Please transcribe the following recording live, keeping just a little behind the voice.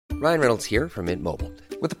Ryan Reynolds here from Mint Mobile.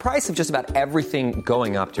 With the price of just about everything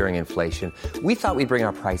going up during inflation, we thought we'd bring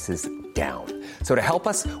our prices down. So to help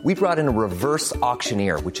us, we brought in a reverse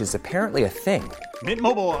auctioneer, which is apparently a thing. Mint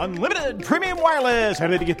Mobile Unlimited Premium Wireless. How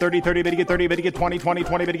to get 30, 30, bit to get 30, bit to get 20, 20,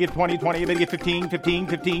 20, bit to get 20, 20, bit to get 15, 15,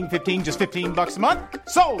 15, 15, just $15 a month?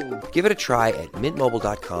 Sold! Give it a try at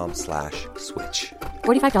mintmobile.com/switch.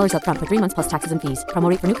 $45 up front for 3 months plus taxes and fees. Promo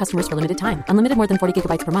rate for new customers for limited time. Unlimited more than 40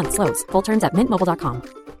 gigabytes per month. Slows full terms at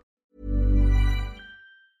mintmobile.com.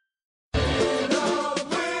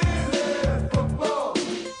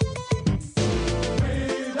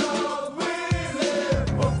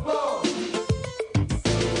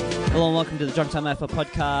 Hello and welcome to the Drunk Time AFL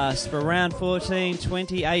podcast for round 14,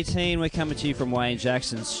 2018. We're coming to you from Wayne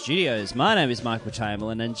Jackson Studios. My name is Michael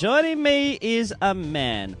Chamberlain, and joining me is a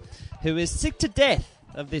man who is sick to death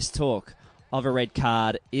of this talk of a red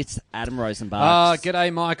card. It's Adam Rosenbach.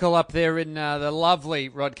 G'day, Michael, up there in the lovely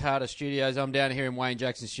Rod Carter Studios. I'm down here in Wayne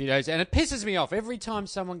Jackson Studios, and it pisses me off every time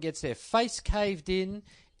someone gets their face caved in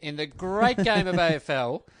the great game of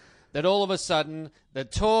AFL that all of a sudden the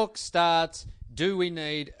talk starts, do we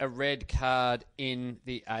need a red card in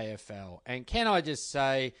the AFL? And can I just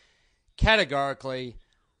say, categorically,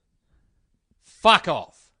 fuck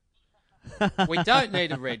off. We don't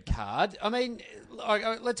need a red card. I mean,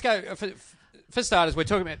 let's go. For starters, we're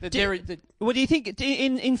talking about What do you think,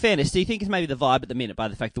 in fairness, do you think it's maybe the vibe at the minute by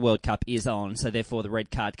the fact the World Cup is on, so therefore the red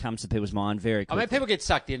card comes to people's mind very quickly? I mean, people get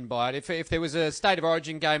sucked in by it. If there was a State of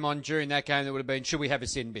Origin game on during that game, there would have been, should we have a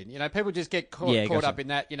sin bin? You know, people just get caught up in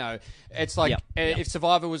that. You know, it's like if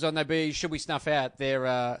Survivor was on, they'd be, should we snuff out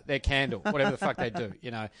their candle, whatever the fuck they do,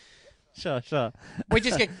 you know. Sure. We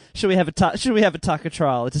just get. Should we have a Tucker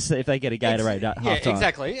trial to see if they get a Gatorade at halftime? Yeah,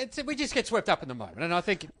 exactly. We just get swept up in the moment, and I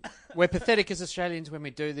think we're pathetic as Australians when we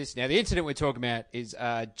do this. Now, the incident we're talking about is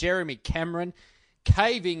Jeremy Cameron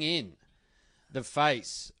caving in the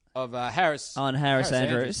face of Harris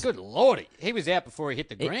Andrews. Good lordy, he was out before he hit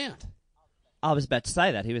the ground. I was about to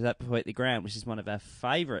say that he was out before he hit the ground, which is one of our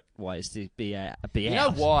favourite ways to be out. You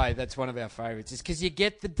know why that's one of our favourites? Is because you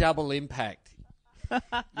get the double impact.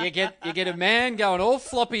 You get a man going all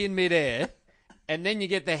floppy in midair, and then you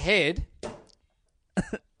get the head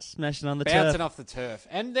smashing on the bouncing turf. off the turf,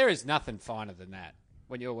 and there is nothing finer than that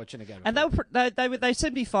when you're watching a game. And they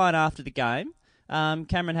seemed to be fine after the game.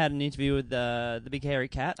 Cameron had an interview with the big hairy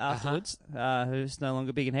cat afterwards, who's no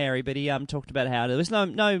longer big and hairy, but he talked about how there was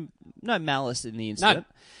no malice in the incident.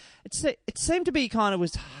 No. It seemed to be kind of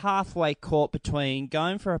was halfway caught between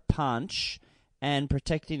going for a punch and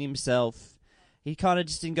protecting himself. He kind of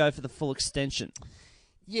just didn't go for the full extension.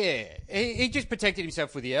 Yeah, he just protected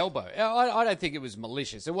himself with the elbow. I don't think it was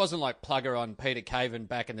malicious. It wasn't like Plugger on Peter Caven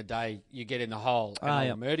back in the day, you get in the hole and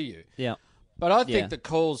I'll murder you. Yeah. But I think the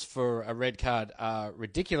calls for a red card are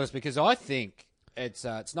ridiculous because I think it's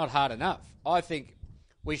not hard enough. I think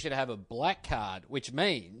we should have a black card, which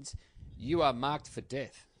means you are marked for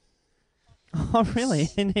death. Oh, really?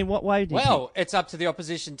 In what way do you think? It's up to the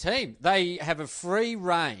opposition team. They have a free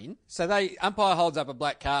rein. So umpire holds up a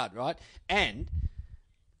black card, right? And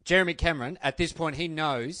Jeremy Cameron, at this point, he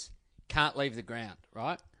knows can't leave the ground,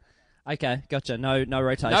 right? Okay, gotcha. No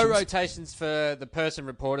rotations. No rotations for the person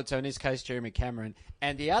reported, so in this case, Jeremy Cameron.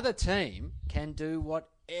 And the other team can do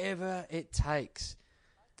whatever it takes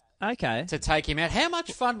to take him out. How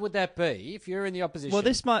much fun would that be if you're in the opposition? Well,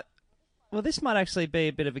 this might actually be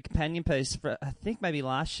a bit of a companion piece. For, I think maybe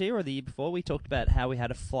last year or the year before, we talked about how we had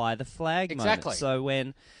a fly the flag moment.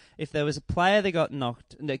 So if there was a player that got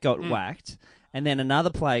whacked, and then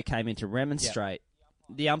another player came in to remonstrate,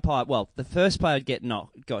 the umpire, the first player would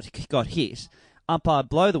got hit, umpire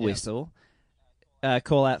blow the whistle,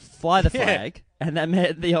 call out fly the flag, and that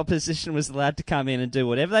meant the opposition was allowed to come in and do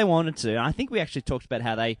whatever they wanted to. And I think we actually talked about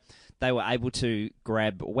how they were able to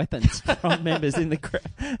grab weapons from members of the crowd.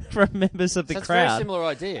 That's a very similar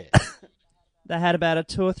idea. They had about a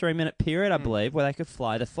 2 or 3 minute period, I believe, where they could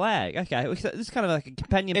fly the flag. Okay, this is kind of like a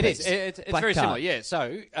companion piece. It's very similar, yeah.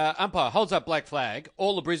 So, umpire holds up black flag.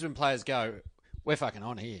 All the Brisbane players go, we're fucking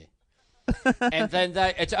on here. And then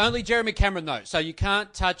it's only Jeremy Cameron, though. So you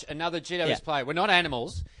can't touch another GWS player. We're not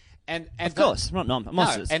animals. And of course, we're not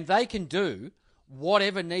monsters. No, and they can do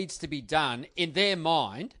whatever needs to be done in their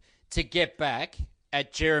mind to get back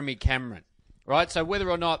at Jeremy Cameron, right? So whether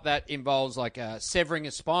or not that involves like severing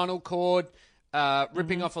a spinal cord,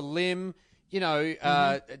 ripping off a limb,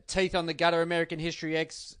 teeth on the gutter, American History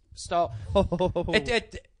X style.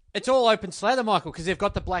 It's all open slather, Michael, because they've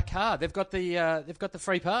got the black card, they've got the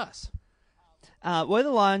free pass. Were the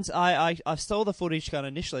Lions? I saw the footage kind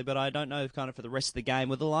of initially, but I don't know kind of for the rest of the game.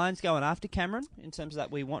 Were the Lions going after Cameron in terms of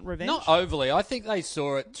that we want revenge? Not overly. I think they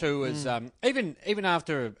saw it too as even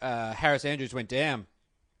after Harris Andrews went down,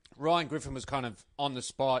 Ryan Griffin was kind of on the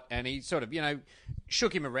spot and he sort of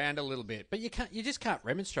shook him around a little bit. But you just can't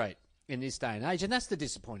remonstrate in this day and age, and that's the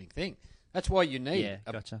disappointing thing. That's why you need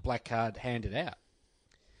a black card handed out.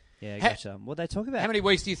 Yeah, gotcha. What they talk about? How many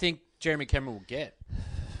weeks do you think Jeremy Cameron will get?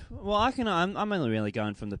 Well, I'm only really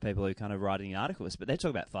going from the people who kind of writing the articles, but they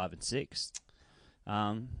talk about 5 and 6.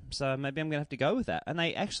 So maybe I'm going to have to go with that. And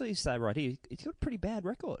they actually say right here, he's got a pretty bad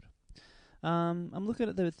record. I'm looking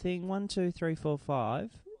at the thing, 1, 2, 3, 4,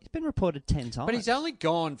 5. He's been reported 10 times. But he's only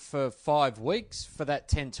gone for 5 weeks for that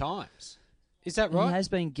 10 times. Is that right? He has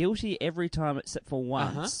been guilty every time except for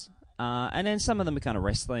once. And then some of them are kind of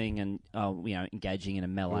wrestling and engaging in a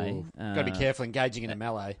melee. Got to be careful engaging in a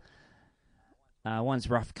melee. One's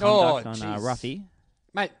rough conduct on geez. Ruffy.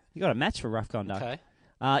 Mate. You got a match for rough conduct.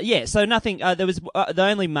 Okay. So nothing. There was the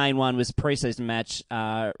only main one was a preseason match.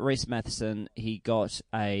 Reece Matheson, he got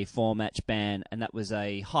a 4-match ban, and that was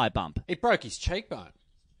a high bump. He broke his cheekbone.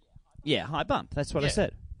 Yeah, high bump. That's what I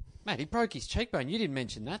said. Mate, he broke his cheekbone. You didn't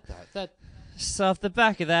mention that, though. So off the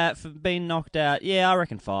back of that, for being knocked out, I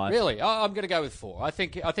reckon 5. Really? I'm going to go with 4. I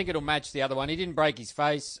think it'll match the other one. He didn't break his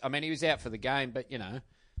face. I mean, he was out for the game, but,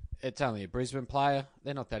 it's only a Brisbane player.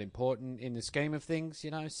 They're not that important in the scheme of things,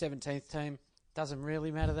 17th team. Doesn't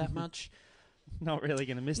really matter that much. Not really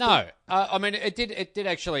going to miss it. No. I mean, it did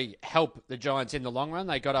actually help the Giants in the long run.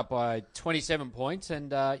 They got up by 27 points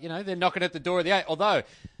and, they're knocking at the door of the 8. Although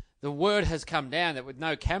the word has come down that with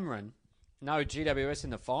no Cameron, no GWS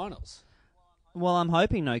in the finals. Well, I'm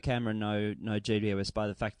hoping no Cameron, no GWS by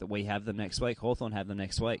the fact that we have them next week. Hawthorn have them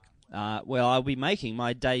next week. I'll be making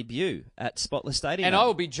my debut at Spotless Stadium. And I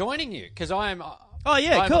will be joining you because I am cool.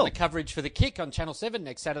 on the coverage for The Kick on Channel 7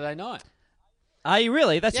 next Saturday night. Are you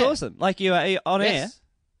really? That's awesome. Like you are on air?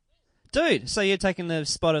 Dude, so you're taking the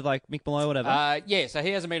spot of like Mick Malloy or whatever? Yeah, so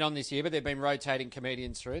he hasn't been on this year, but they've been rotating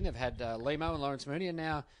comedians through. And they've had Limo and Lawrence Mooney, and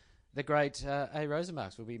now the great A.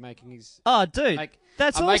 Rosenbachs will be making his... Oh, dude,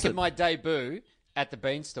 that's awesome. I'm making my debut at the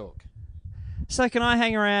Beanstalk. So can I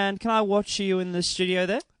hang around? Can I watch you in the studio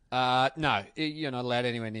there? No, you're not allowed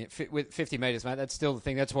anywhere near with 50 metres, mate. That's still the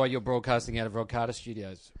thing. That's why you're broadcasting out of Rod Carter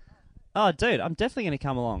Studios. Oh, dude, I'm definitely going to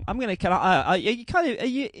come along. I'm going to. Are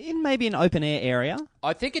you in maybe an open air area?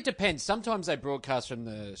 I think it depends. Sometimes they broadcast from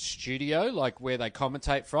the studio, like where they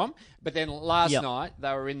commentate from. But then last night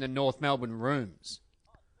they were in the North Melbourne rooms.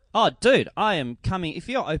 Oh, dude, I am coming. If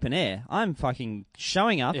you're open air, I'm fucking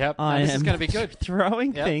showing up. Yep, this is going to be good.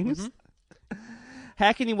 Throwing things. Mm-hmm.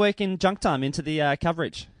 How can you work in junk time into the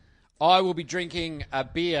coverage? I will be drinking a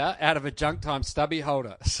beer out of a Junk Time stubby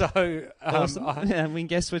holder. So awesome. And we can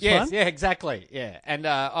guess which one? Yeah, exactly. Yeah, and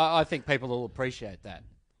I think people will appreciate that.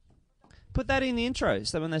 Put that in the intro.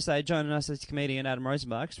 So when they say joining us as comedian Adam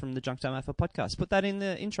Rosenbachs from the Junk Time AFL podcast, put that in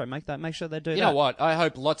the intro. Make sure they do that. You know what? I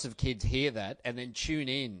hope lots of kids hear that and then tune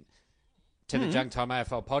in to the Junk Time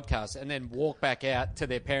AFL podcast and then walk back out to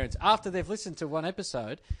their parents after they've listened to one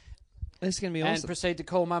episode. This is going to be awesome. And proceed to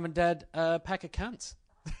call mum and dad a pack of cunts.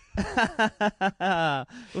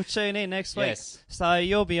 We'll tune in next week. Yes. So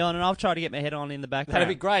you'll be on, and I'll try to get my head on in the background. That'd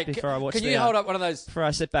be great. Before I watch. Can you hold up one of those? Before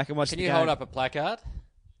I sit back and watch. Can you hold up a placard?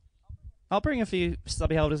 I'll bring a few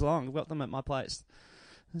stubby holders along. I've got them at my place,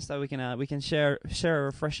 so we can share a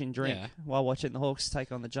refreshing drink while watching the Hawks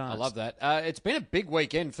take on the Giants. I love that. It's been a big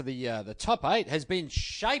weekend for the top 8 has been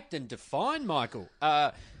shaped and defined, Michael.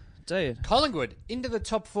 Dude, Collingwood into the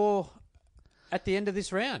top 4. At the end of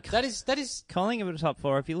this round, that is Collingwood top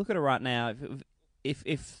 4. If you look at it right now,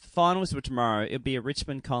 if finals were tomorrow, it'd be a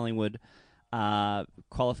Richmond Collingwood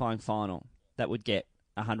qualifying final that would get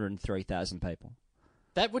 103,000 people.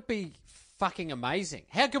 That would be fucking amazing.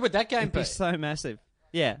 How good would that game be? It'd be so massive.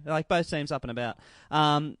 Yeah, like both teams up and about.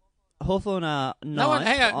 Hawthorn are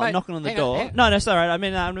knocking on the door. No, sorry. I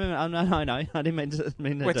mean, no. I didn't mean to.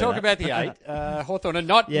 We're talking about the 8. Hawthorn are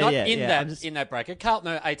not in that bracket.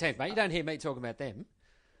 Carlton are 18th, mate. You don't hear me talking about them.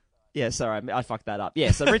 Yeah, sorry, I fucked that up. Yeah,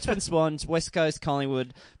 so Richmond Swans, West Coast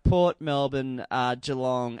Collingwood, Port Melbourne,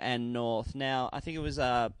 Geelong, and North. Now, I think it was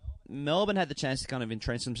Melbourne had the chance to kind of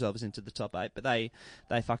entrench themselves into the top 8, but they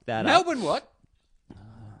fucked that up. Melbourne what?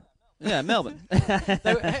 Yeah, Melbourne.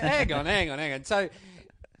 Hang on.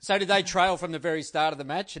 So did they trail from the very start of the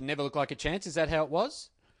match and never look like a chance? Is that how it was?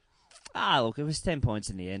 Look, it was 10 points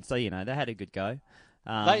in the end, so, they had a good go.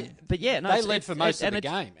 They led for most of the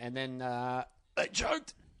game, and then they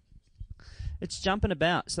choked. It's jumping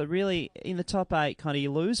about. So really, in the top 8, kind of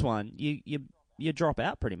you lose one, you you drop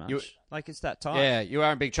out pretty much. Like it's that time. Yeah, you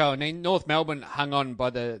are in big trouble. And North Melbourne hung on by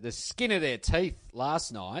the skin of their teeth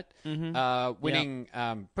last night, winning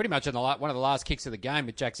pretty much on one of the last kicks of the game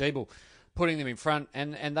with Jack Zeeble putting them in front,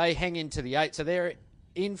 and they hang into the 8. So they're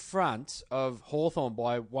in front of Hawthorn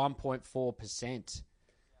by 1.4%.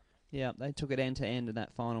 Yeah, they took it end to end in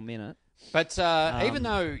that final minute. But even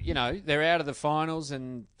though, they're out of the finals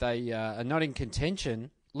and they are not in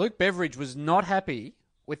contention, Luke Beveridge was not happy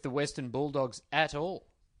with the Western Bulldogs at all.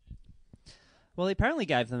 Well, he apparently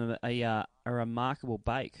gave them a remarkable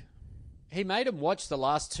bake. He made them watch the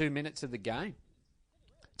last 2 minutes of the game.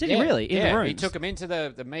 Did he really? In the rooms? He took them into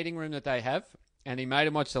the meeting room that they have, and he made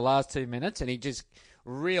them watch the last 2 minutes, and he just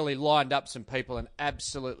really lined up some people and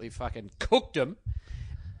absolutely fucking cooked them.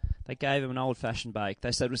 They gave him an old-fashioned bake.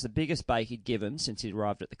 They said it was the biggest bake he'd given since he'd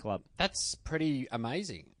arrived at the club. That's pretty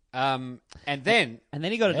amazing. And then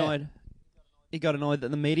he got annoyed. He got annoyed that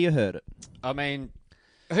the media heard it. I mean,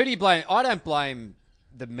 who do you blame? I don't blame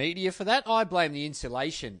the media for that. I blame the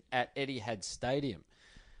insulation at Etihad Stadium.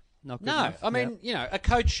 Not good enough. I mean, a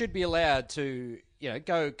coach should be allowed to,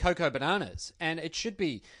 go cocoa bananas, and it should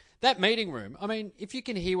be that meeting room. I mean, if you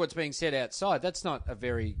can hear what's being said outside, that's not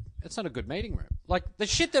a good meeting room. Like the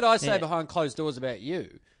shit that I say behind closed doors about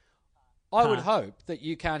you, I would hope that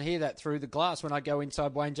you can't hear that through the glass when I go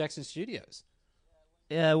inside Wayne Jackson Studios.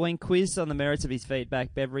 When quizzed on the merits of his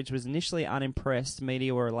feedback, Beveridge was initially unimpressed.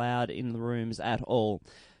 Media were allowed in the rooms at all.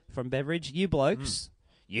 From Beveridge, you blokes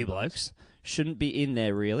shouldn't be in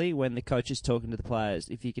there really when the coach is talking to the players.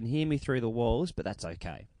 If you can hear me through the walls, but that's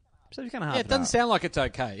okay. So it's kind of hard. Yeah, it doesn't sound like it's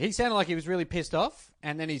okay. He sounded like he was really pissed off,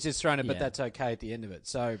 and then he's just thrown it, but that's okay at the end of it.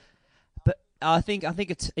 So, but I think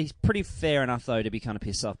he's pretty fair enough though to be kind of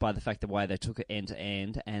pissed off by the fact the way they took it end to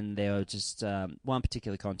end, and there were just one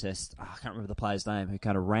particular contest. I can't remember the player's name who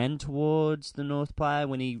kind of ran towards the North player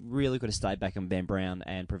when he really could have stayed back on Ben Brown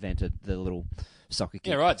and prevented the little soccer kick.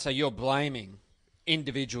 Yeah, right. So you're blaming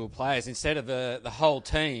individual players instead of the whole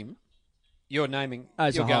team. You're going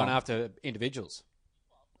after individuals.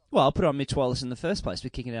 Well, I'll put it on Mitch Wallace in the first place for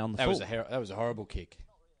kicking it out on the full. That was a horrible kick.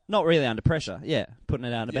 Not really under pressure, putting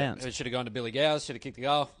it out of bounds. It should have gone to Billy Gowers, should have kicked the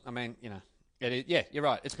goal. I mean, you're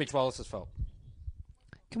right. It's Mitch Wallace's fault.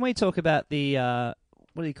 Can we talk about the,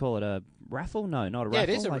 what do you call it, a raffle? No, not a raffle. It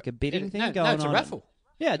is a bidding thing going on. No, it's a raffle.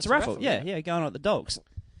 Yeah, it's a raffle. Yeah, going on at the Dogs.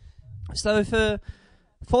 So for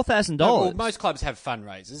 $4,000... Well, most clubs have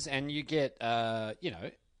fundraisers, and you get,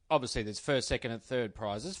 obviously there's first, second, and third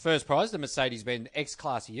prizes. First prize, the Mercedes-Benz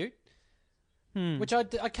X-Class Ute, which I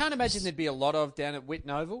can't imagine there'd be a lot of down at Whitten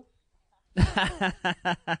Oval. You know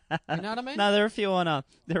what I mean? No, there are a few on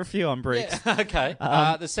bricks. Yeah, okay.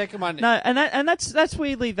 The second one, no, and that's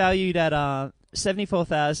weirdly valued at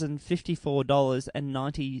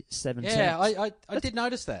 $74,054.97. Yeah, I did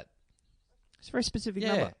notice that. It's a very specific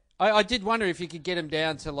number. I did wonder if you could get them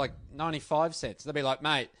down to like 95 cents. They'd be like,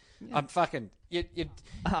 mate, I'm fucking.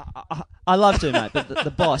 I love to, mate, but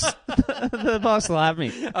the boss, the boss will have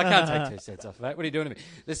me. I can't take 2 cents off, mate. What are you doing to me?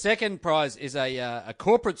 The second prize is a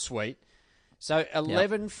corporate suite. So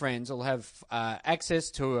 11 friends will have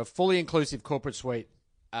access to a fully inclusive corporate suite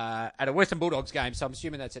at a Western Bulldogs game. So I'm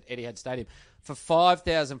assuming that's at Etihad Stadium for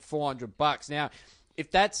 $5,400. Now,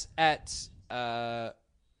 if that's at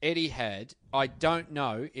Etihad, I don't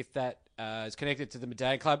know if that is connected to the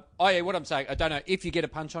Medallion Club. Oh, yeah, what I'm saying, I don't know if you get a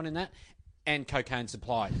punch on in that and cocaine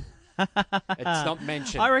supplied. It's not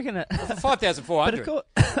mentioned. I reckon it. For $5,400.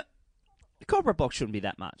 The corporate box shouldn't be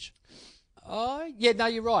that much. Oh, yeah, no,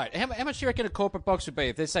 you're right. How much do you reckon a corporate box would be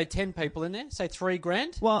if there's, say, 10 people in there? Say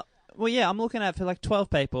 $3,000? Well, yeah, I'm looking at for like 12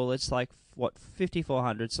 people, it's like, what,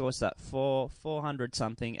 $5,400, so what's that, 400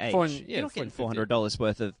 something each. You're not getting $400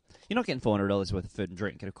 worth of... You're not getting $400 worth of food and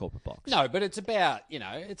drink at a corporate box. No, but it's about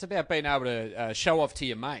being able to show off to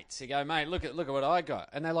your mates. You go, mate, look at what I got,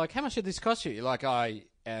 and they're like, how much did this cost you? You're like, I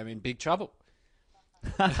am in big trouble.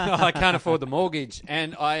 I can't afford the mortgage,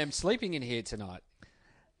 and I am sleeping in here tonight.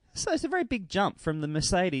 So it's a very big jump from the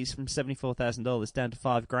Mercedes from $74,000 down to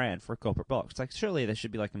 $5,000 for a corporate box. Like surely there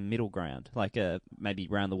should be like a middle ground, like a maybe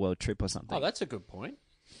round the world trip or something. Oh, that's a good point.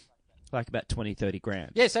 Like about 20, 30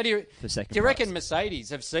 grand. Yeah, so do you reckon prize. Mercedes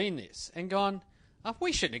have seen this and gone, oh,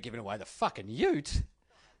 we shouldn't have given away the fucking Ute.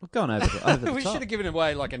 We're going over the We top. should have given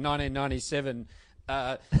away like a 1997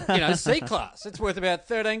 C-Class. It's worth about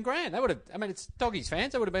 $13,000. They would have, I mean, it's Doggies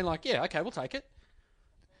fans. They would have been like, yeah, okay, we'll take it.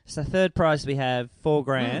 So third prize we have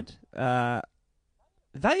 $4,000,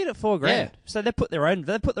 valued at $4,000. Yeah. So they put their own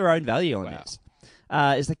value on this.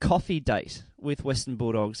 Is the coffee date with Western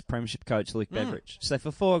Bulldogs Premiership coach Luke Beveridge. So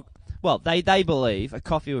for they believe a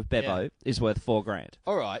coffee with Bevo is worth $4,000.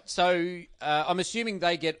 All right. So I'm assuming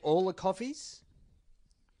they get all the coffees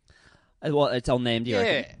Well, it's on them, do you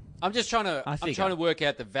reckon? I'm just trying to work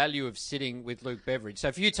out the value of sitting with Luke Beveridge. So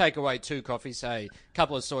if you take away 2 coffees, say a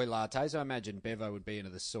couple of soy lattes, I imagine Bevo would be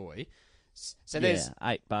into the soy. So there's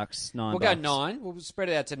 $8, $9. We'll go 9. We'll spread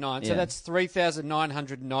it out to 9. Yeah. So that's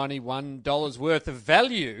 $3,991 worth of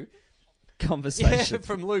value. Conversation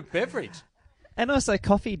from Luke Beveridge. And also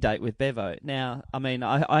coffee date with Bevo. Now, I mean,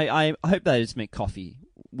 I hope they just meant coffee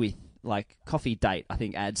with, like, coffee date. I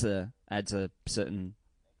think adds a certain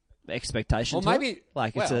expectation. Well, to maybe. It.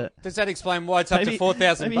 Like, does that explain why it's up to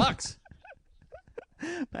 $4,000?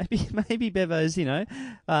 Maybe Bevo's,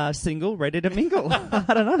 single, ready to mingle. I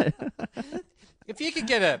don't know. If he could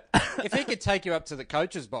take you up to the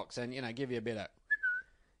coach's box and give you a bit of,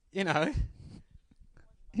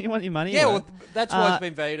 You want your money? Yeah, well, that's why it's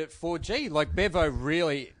been valued at 4G. Like Bevo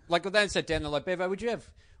really, like when they sat down, they're like, Bevo, would you have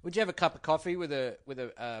a cup of coffee with a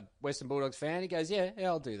Western Bulldogs fan? He goes, yeah,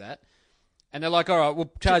 I'll do that. And they're like, all right,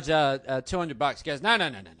 we'll charge $200. He goes, no.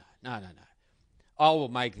 I will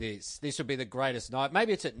make this. This will be the greatest night.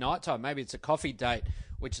 Maybe it's at night time. Maybe it's a coffee date,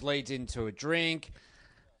 which leads into a drink.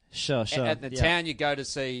 Sure. At the town, you go to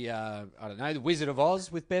see, I don't know, the Wizard of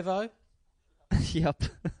Oz with Bevo. Yep.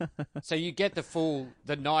 So you get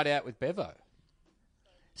the night out with Bevo.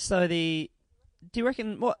 So do you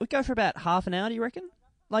reckon, we go for about half an hour, do you reckon?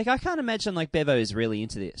 Like, I can't imagine, like, Bevo is really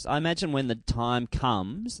into this. I imagine when the time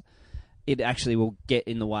comes, it actually will get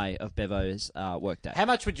in the way of Bevo's workday. How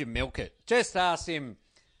much would you milk it? Just ask him.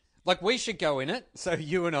 Like, we should go in it, so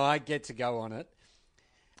you and I get to go on it.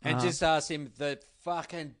 And just ask him the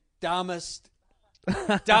fucking dumbest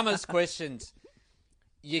questions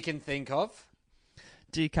you can think of.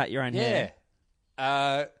 Do you cut your own hair?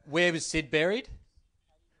 Yeah. Where was Sid buried?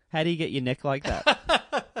 How do you get your neck like that?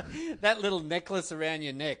 That little necklace around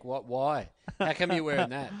your neck. What? Why? How come you're wearing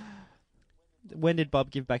that? When did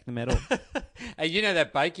Bob give back the medal? Hey, you know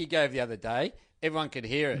that bake you gave the other day? Everyone could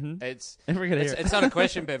hear it. Mm-hmm. Everyone could hear it. It's not a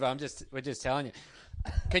question, Bevo. We're just telling you.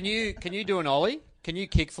 Can you do an ollie? Can you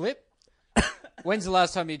kick flip? When's the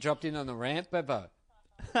last time you dropped in on the ramp, Bevo?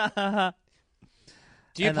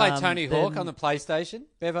 Do you play Tony Hawk on the PlayStation,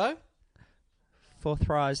 Bevo? Fourth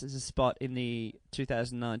prize is a spot in the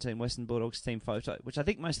 2019 Western Bulldogs team photo, which I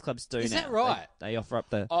think most clubs do now. Is that right? They offer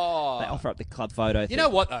up the club photo. You know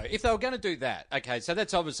what though? If they were going to do that, okay, so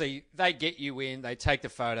that's obviously they get you in, they take the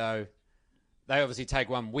photo, they obviously take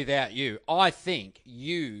one without you. I think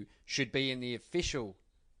you should be in the official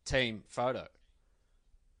team photo.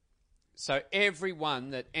 So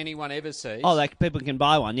everyone that anyone ever sees... Oh, like people can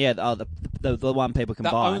buy one, yeah. Oh, the one people can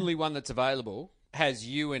buy. The only one that's available has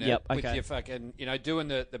you in it with your fucking, doing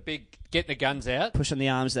the big, getting the guns out. Pushing the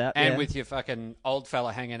arms out. And with your fucking old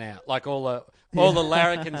fella hanging out. Like all the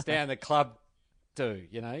larrikins down the club do,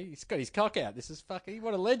 He's got his cock out. This is fucking...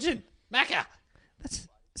 What a legend. Macca!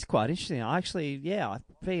 It's quite interesting. I've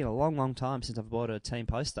been a long, long time since I've bought a team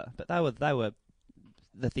poster. But they were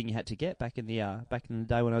the thing you had to get back in the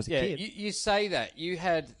day when I was a kid. You say that. You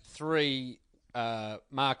had 3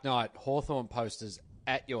 Mark Knight Hawthorn posters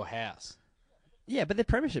at your house. Yeah, but they're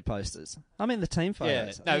premiership posters. I mean the team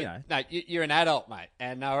photos. Yeah, no, you're an adult, mate,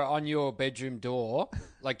 and they're on your bedroom door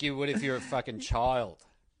like you would if you're a fucking child.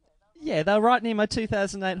 Yeah, they're right near my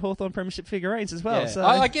 2008 Hawthorn premiership figurines as well. Yeah. So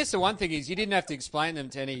I guess the one thing is you didn't have to explain them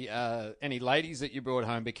to any ladies that you brought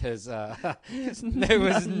home because there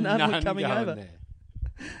was none coming over there.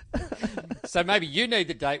 So maybe you need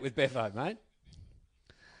the date with Bevo, mate.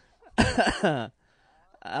 Oh,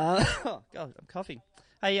 God, I'm coughing.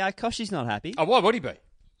 Hey, Koshy's not happy. Oh, why would he be?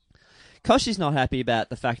 Koshy's not happy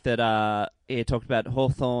about the fact that he talked about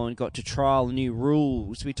Hawthorn got to trial new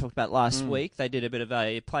rules we talked about last week. They did a bit of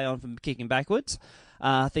a play on from kicking backwards.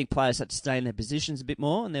 I think players had to stay in their positions a bit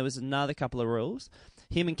more, and there was another couple of rules.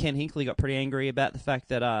 Him and Ken Hinkley got pretty angry about the fact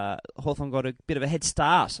that Hawthorn got a bit of a head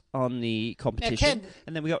start on the competition.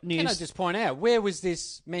 And then we got news. Can I just point out, where was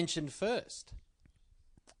this mentioned first?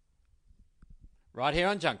 Right here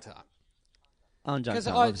on Junk Time. On Junk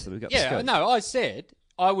Time, obviously. We've got yeah, no, I said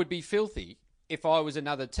I would be filthy if I was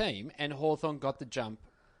another team and Hawthorn got the jump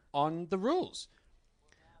on the rules.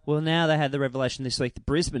 Well, now they had the revelation this week that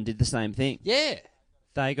Brisbane did the same thing. Yeah.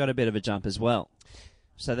 They got a bit of a jump as well.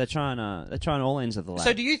 So they're trying all ends of the ladder.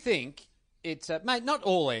 So do you think it's... mate, not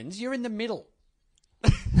all ends. You're in the middle.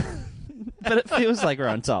 But it feels like we're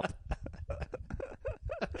on top.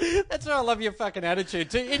 That's why I love your fucking attitude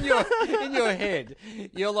too. In your head,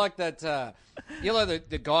 you're like that. You're like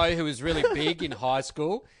the guy who was really big in high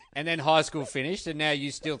school, and then high school finished, and now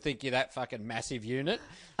you still think you're that fucking massive unit,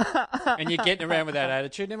 and you're getting around with that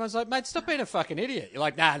attitude, and everyone's like, mate, stop being a fucking idiot. You're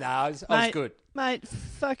like, nah, I was good. Mate,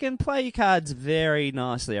 fucking play your cards very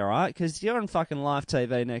nicely, all right? Because you're on fucking live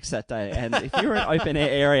TV next Saturday, and if you're in an open-air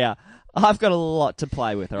area, I've got a lot to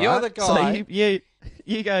play with, all right? You're the guy... So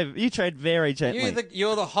you tread very gently.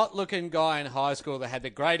 You're the hot-looking guy in high school that had the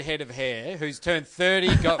great head of hair, who's turned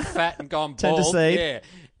 30, got fat and gone bald. Yeah,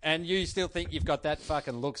 and you still think you've got that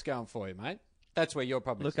fucking looks going for you, mate. That's where your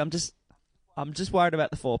problem is. Look, I'm just worried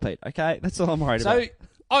about the 4-peat, okay? That's all I'm worried about. So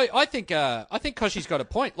I think Koshy's got a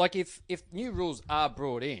point. Like if new rules are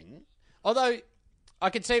brought in, although I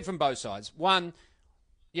can see it from both sides. One,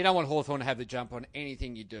 you don't want Hawthorn to have the jump on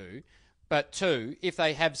anything you do. But two, if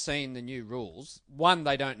they have seen the new rules, one,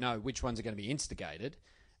 they don't know which ones are going to be instigated.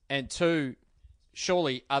 And two,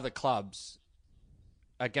 surely other clubs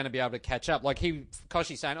are going to be able to catch up. Like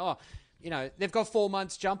Koshy's saying, they've got 4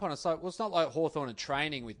 months jump on us. Like, well, it's not like Hawthorn are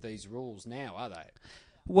training with these rules now, are they?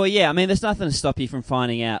 Well, yeah, I mean, there's nothing to stop you from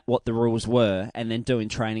finding out what the rules were and then doing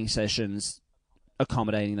training sessions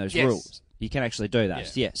accommodating those rules. You can actually do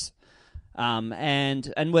that, yes.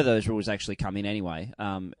 And whether those rules actually come in anyway.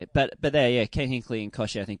 But there, Ken Hinkley and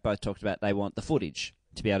Koshy, I think, both talked about they want the footage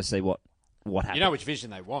to be able to see what happened. You know which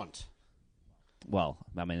vision they want? Well,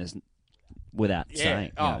 I mean, there's without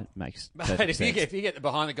saying, it makes perfect sense. If you get the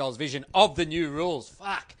behind the goals vision of the new rules,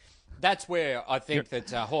 fuck. That's where I think that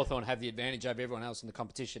Hawthorn have the advantage over everyone else in the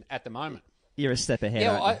competition at the moment. You're a step ahead.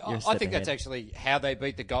 Yeah, I think that's actually how they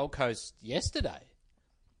beat the Gold Coast yesterday.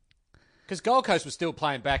 Because Gold Coast was still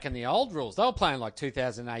playing back in the old rules. They were playing like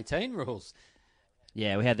 2018 rules.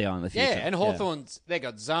 Yeah, we had the eye on the future. Yeah, and Hawthorn's, they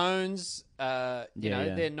got zones. They're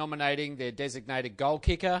nominating their designated goal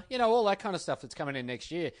kicker. All that kind of stuff that's coming in next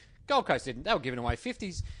year. Gold Coast didn't. They were giving away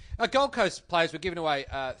 50s. Gold Coast players were giving away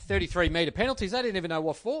 33-metre penalties. They didn't even know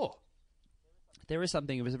what for. There is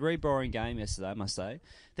something. It was a very boring game yesterday, I must say.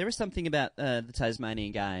 There is something about the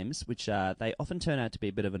Tasmanian games which they often turn out to be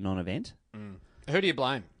a bit of a non-event. Mm. Who do you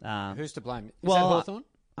blame? Who's to blame? Is that Hawthorn?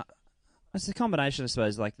 It's a combination, I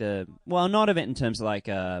suppose, like not event in terms of like,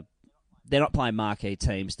 they're not playing marquee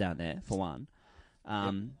teams down there, for one.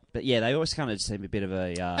 But yeah, they always kind of seem a bit of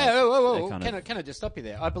a... Can I just stop you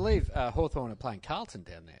there? I believe Hawthorn are playing Carlton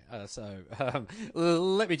down there.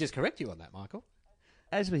 Let me just correct you on that, Michael.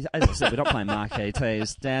 As I said, we're not playing marquee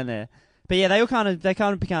teams down there. But yeah, they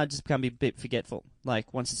become a bit forgetful.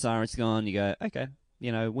 Like, once the siren's gone, you go, okay,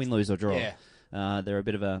 win, lose or draw. Yeah. They're a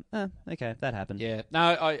bit of a, okay, that happened. Yeah. No,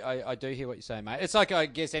 I do hear what you're saying, mate. It's like, I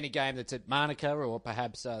guess, any game that's at Manuka or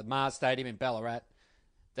perhaps Mars Stadium in Ballarat.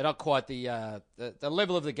 They're not quite the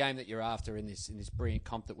level of the game that you're after in this brilliant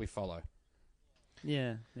comp that we follow.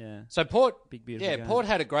 Yeah. So Port, big beautiful game. Port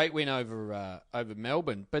had a great win over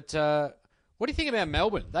Melbourne. But what do you think about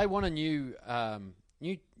Melbourne? They want a new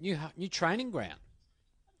training ground.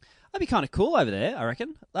 That'd be kind of cool over there, I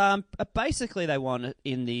reckon. Basically, they want it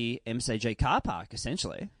in the MCG car park,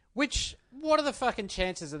 essentially. What are the fucking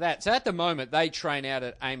chances of that? So at the moment, they train out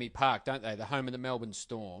at Amy Park, don't they? The home of the Melbourne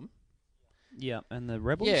Storm. Yeah, and the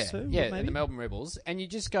Rebels too? Yeah, maybe? and the Melbourne Rebels. And you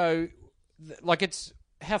just go, like it's,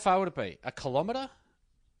 how far would it be? A kilometre?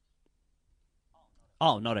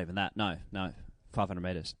 Oh, not even that. No. 500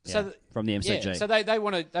 metres from the MCG. Yeah, so they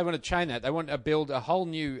want to chain that. They want to build a whole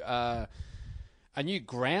new a new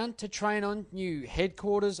ground to train on, new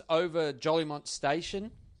headquarters over Jolimont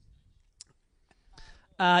Station.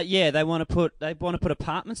 They want to put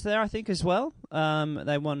apartments there, I think, as well.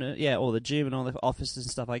 They want to, all the gym and all the offices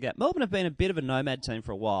and stuff like that. Melbourne have been a bit of a nomad team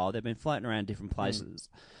for a while. They've been floating around different places.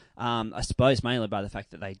 I suppose mainly by the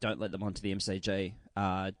fact that they don't let them onto the MCG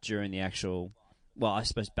during the actual. Well, I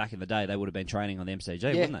suppose back in the day they would have been training on the MCG,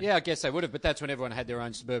 wouldn't they? Yeah, I guess they would have, but that's when everyone had their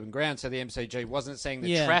own suburban ground, so the MCG wasn't seeing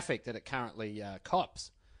the traffic that it currently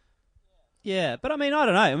cops. Yeah, but I mean, I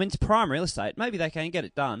don't know. I mean, it's prime real estate. Maybe they can get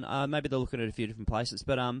it done. Maybe they're looking at a few different places.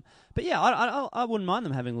 But yeah, I wouldn't mind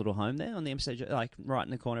them having a little home there on the MCG, like right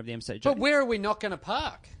in the corner of the MCG. But where are we not going to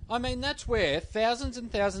park? I mean, that's where thousands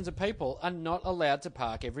and thousands of people are not allowed to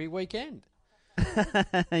park every weekend.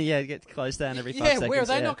 Yeah, it gets closed down every 5 seconds. Yeah, where are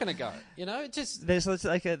they not going to go? It just there's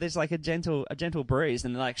like a gentle breeze,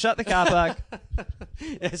 and they're like, shut the car park.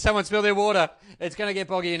 Someone spilled their water. It's going to get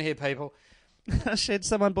boggy in here, people. Shit,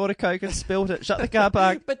 someone bought a Coke and spilled it. Shut the car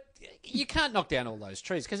park. But you can't knock down all those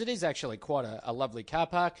trees because it is actually quite a lovely car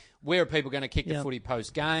park. Where are people going to kick the footy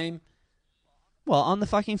post game? Well, on the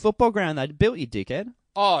fucking football ground they built, you dickhead.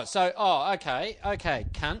 Okay,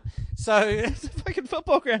 cunt. So it's a fucking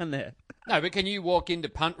football ground there. No, but can you walk into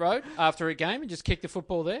Punt Road after a game and just kick the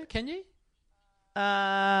football there? Can you?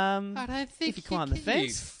 I don't think if you climb the fence.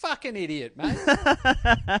 You fucking idiot, mate.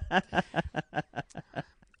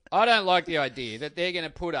 I don't like the idea that they're going to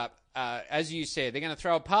put up, as you said, they're going to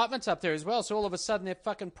throw apartments up there as well. So all of a sudden they're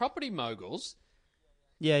fucking property moguls.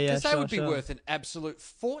 Yeah. Because they would be worth an absolute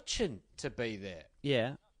fortune to be there.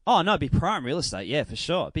 Yeah. Oh no, it'd be prime real estate. Yeah, for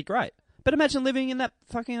sure. It'd be great. But imagine living in that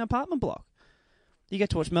fucking apartment block. You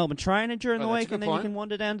get to watch Melbourne training during the week, and then you can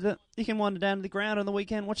wander down to the ground on the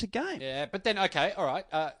weekend, watch a game. Yeah, but then okay, all right.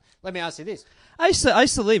 Let me ask you this: I used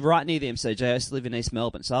to live right near the MCG. I used to live in East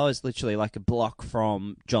Melbourne, so I was literally like a block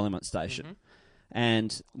from Jolimont Station. Mm-hmm.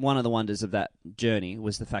 And one of the wonders of that journey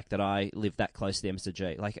was the fact that I lived that close to the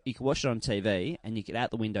MCG. Like you could watch it on TV, and you could out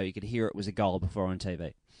the window, you could hear it was a goal before on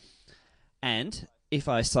TV. And if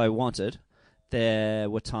I so wanted, there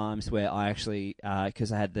were times where I actually,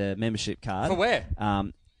 because I had the membership card. For where?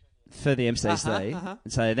 For the MCC.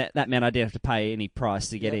 So that meant I didn't have to pay any price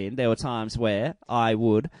to get in. There were times where I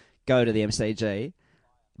would go to the MCG,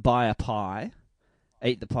 buy a pie,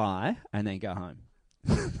 eat the pie, and then go home.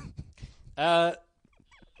 I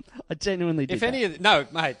genuinely did. No,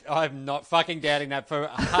 mate, I'm not fucking doubting that for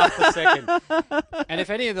half a second. And if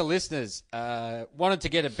any of the listeners wanted to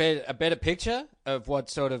get a better picture of what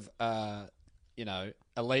sort of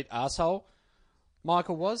elite arsehole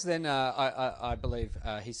Michael was, then I believe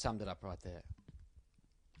he summed it up right there.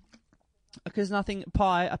 Because a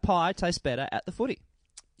pie tastes better at the footy.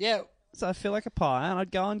 Yeah. So I feel like a pie, and I'd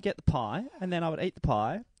go and get the pie, and then I would eat the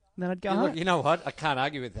pie, and then I'd go home. Look, you know what? I can't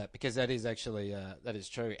argue with that, because that is actually that is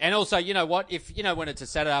true. And also, you know what? If when it's a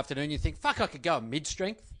Saturday afternoon, you think, fuck, I could go mid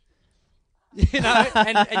strength. And you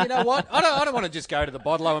know what? I don't want to just go to the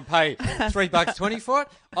Bottle and pay $3.20 for it.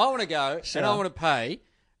 I want to go and I want to pay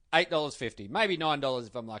 $8.50, maybe $9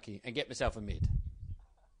 if I'm lucky, and get myself a mid.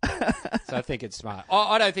 So I think it's smart.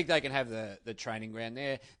 I don't think they can have the training ground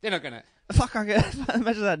there. They're not going to. Fuck, I could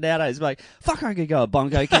imagine that nowadays. Like, fuck, I could go a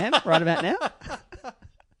bongo camp right about now.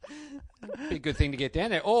 Be a good thing to get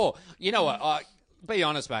down there. Or you know what? Be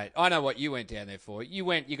honest, mate. I know what you went down there for. You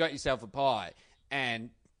got yourself a pie and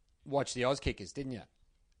watch the Auskickers, didn't you?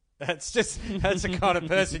 That's the kind of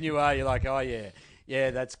person you are. You're like, oh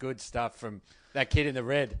yeah, that's good stuff from that kid in the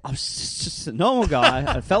red. I was just a normal guy.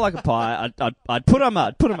 I felt like a pie. I'd put on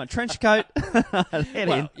my trench coat. I'd head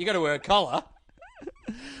in. You got to wear a collar.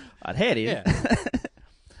 I'd head in,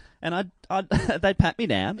 and they'd pat me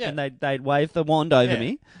down, and they'd wave the wand over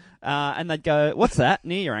me, and they'd go, "What's that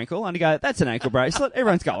near your ankle?" And I'd go, "That's an ankle bracelet.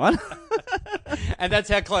 Everyone's got one." And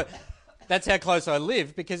that's how close. That's how close I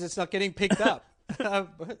live, because it's not getting picked up.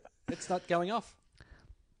 It's not going off.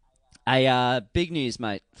 Big news,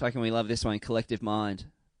 mate. Fucking we love this one. Collective Mind.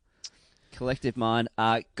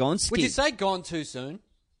 Gonski. Would you say gone too soon?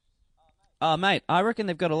 Oh, mate, I reckon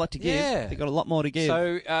they've got a lot to give. Yeah. They've got a lot more to give.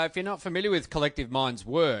 So, if you're not familiar with Collective Mind's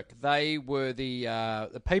work, they were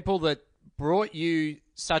the people that brought you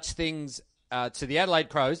such things to the Adelaide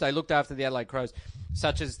Crows. They looked after the Adelaide Crows,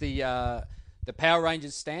 such as the Power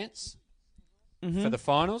Rangers stance for the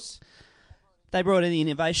finals. They brought in the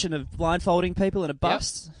innovation of blindfolding people in a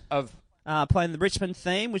bus. Yep. Playing the Richmond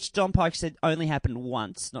theme, which John Pike said only happened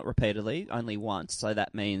once, not repeatedly, only once. So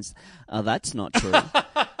that means that's not true.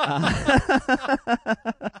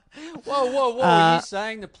 Whoa. Are you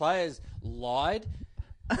saying the players lied?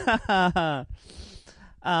 But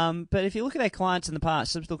if you look at their clients in the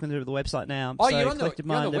past, I'm just looking through the website now. Oh, so you're on the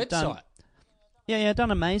website.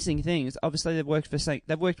 Done amazing things. Obviously, they've worked with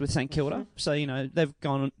St Kilda, so they've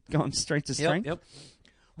gone strength to strength. Yep.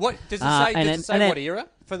 What does it say? What era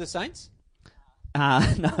for the Saints? No,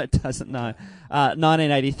 it doesn't. No,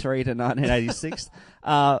 1983 to 1986.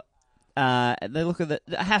 They look at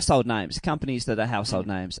the household names, companies that are household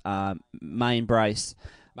names. Mainbrace,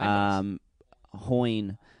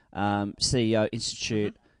 Hoyne, CEO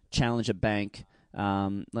Institute, Challenger Bank.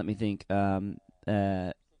 Let me think.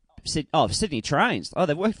 Sydney Trains. Oh,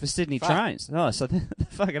 they've worked for Sydney Trains. Oh, so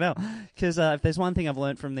fucking hell. Because if there's one thing I've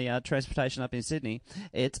learned from the transportation up in Sydney,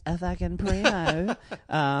 it's a fucking primo.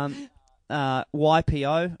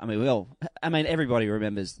 YPO. I mean, everybody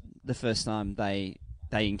remembers the first time they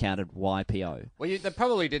encountered YPO. Well, they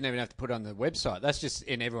probably didn't even have to put it on the website. That's just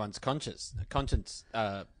in everyone's conscience.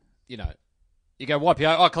 You go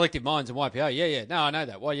YPO, Collective Minds and YPO. Yeah. No, I know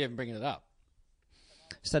that. Why are you even bringing it up?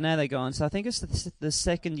 So now they're gone. So I think it's the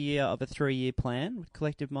second year of a 3-year plan with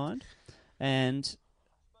Collective Mind. And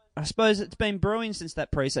I suppose it's been brewing since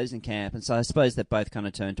that pre-season camp. And so I suppose they both kind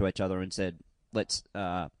of turned to each other and said, let's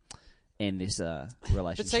end this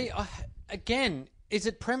relationship. But see, again, is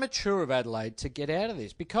it premature of Adelaide to get out of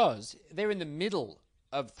this? Because they're in the middle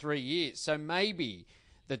of 3 years. So maybe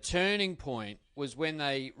the turning point was when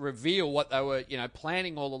they reveal what they were,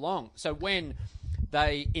 planning all along. So when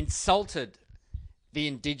they insulted the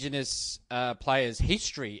Indigenous players'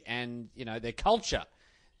 history and, their culture,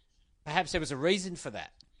 perhaps there was a reason for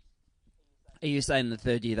that. Are you saying the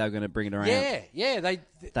third year they were going to bring it around? Yeah. They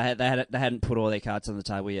hadn't put all their cards on the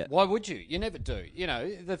table yet. Why would you? You never do.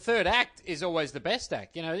 The third act is always the best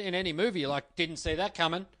act. In any movie, you're like, didn't see that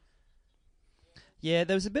coming. Yeah,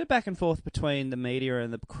 there was a bit of back and forth between the media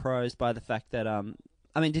and the Crows by the fact that,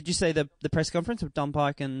 did you see the press conference with Don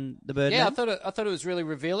Pike and the Birdman? Yeah, I thought it was really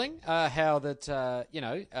revealing how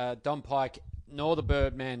that, Don Pike nor the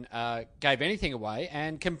Birdman gave anything away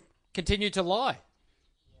and continued to lie.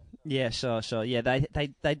 Yeah, sure. Yeah,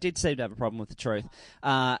 they did seem to have a problem with the truth.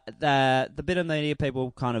 The bit of media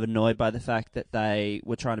people kind of annoyed by the fact that they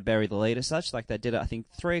were trying to bury the lead as such. Like they did it, I think,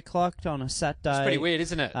 3:00 on a Saturday. It's pretty weird,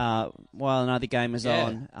 isn't it? While another game was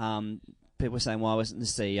on. People were saying, why wasn't the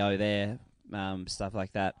CEO there? Stuff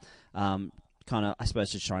like that. Kind of, I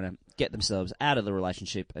suppose, just trying to get themselves out of the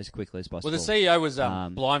relationship as quickly as possible. Well, the CEO was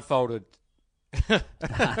blindfolded.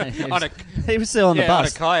 He was still on the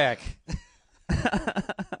bus. On a kayak.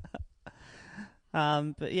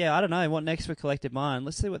 But yeah, I don't know what next for Collective Mind.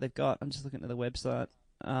 Let's see what they've got. I'm just looking at the website.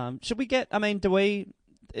 Should we get?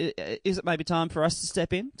 Is it maybe time for us to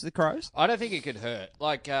step in to the Crows? I don't think it could hurt.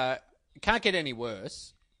 Like, it can't get any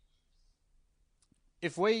worse. I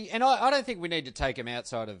don't think we need to take them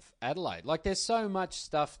outside of Adelaide. Like, there's so much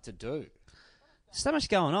stuff to do. So much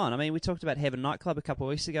going on. We talked about Heaven Nightclub a couple of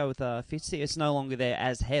weeks ago with Fitzy. It's no longer there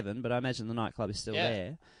as Heaven, but I imagine the nightclub is still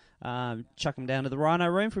there. Chuck them down to the Rhino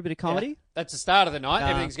Room for a bit of comedy. Yeah, that's the start of the night.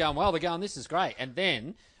 Everything's going well. They're going, this is great. And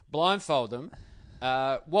then blindfold them.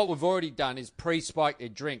 What we've already done is pre-spike their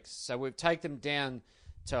drinks. So we've taken them down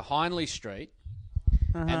to Hindley Street.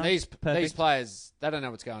 And these players, they don't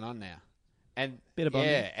know what's going on now. And bit of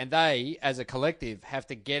bonding. And they, as a collective, have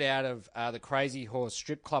to get out of the Crazy Horse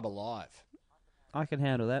Strip Club alive. I can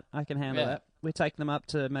handle that. We're taking them up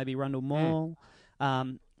to maybe Rundle Mall.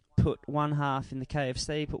 Put one half in the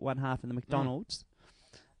KFC, put one half in the McDonald's,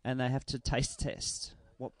 and they have to taste test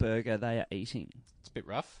what burger they are eating. It's a bit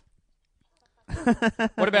rough.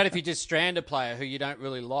 What about if you just strand a player who you don't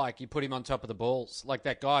really like, you put him on top of the balls, like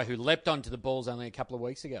that guy who leapt onto the balls only a couple of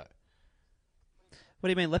weeks ago? What do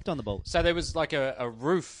you mean leapt on the balls? So there was like a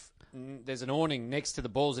roof, there's an awning next to the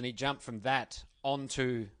balls, and he jumped from that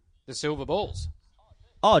onto the silver balls.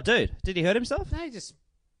 Oh, dude, did he hurt himself? No, he just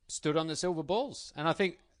stood on the silver balls, and I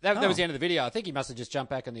think... That was the end of the video. I think he must have just jumped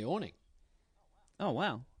back on the awning. Oh,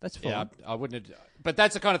 wow. That's fun. Yeah, I wouldn't have... But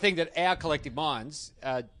that's the kind of thing that our collective minds,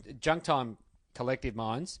 junk time collective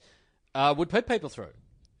minds, would put people through.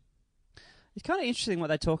 It's kind of interesting what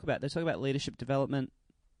they talk about. They talk about leadership development.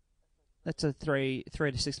 That's a 3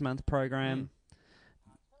 to 6 month program.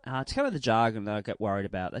 It's kind of the jargon that I get worried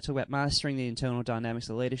about. They talk about mastering the internal dynamics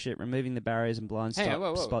of leadership, removing the barriers and blind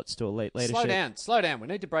spots to elite leadership. Slow down. We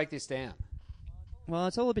need to break this down. Well,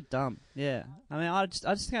 it's all a bit dumb. Yeah, I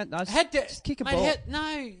just can't. Just kick a ball.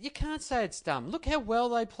 No, you can't say it's dumb. Look how well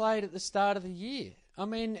they played at the start of the year.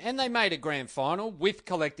 And they made a grand final with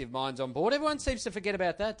collective minds on board. Everyone seems to forget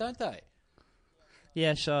about that, don't they?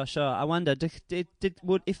 Yeah, sure. I wonder,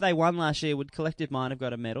 if they won last year, would Collective Mind have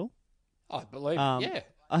got a medal? I believe, yeah.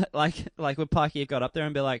 Like would Pikey have got up there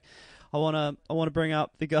and be like, I want to bring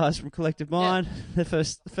up the guys from Collective Mind, the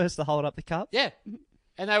first to hold up the cup. Yeah,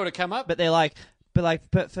 and they would have come up. But they're like.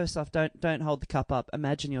 But first off, don't hold the cup up.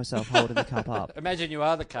 Imagine yourself holding the cup up. Imagine you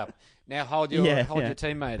are the cup. Now hold your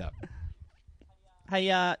teammate up. Hey,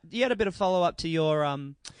 you had a bit of follow up to your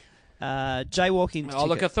jaywalking. Oh,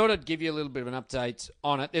 look, I thought I'd give you a little bit of an update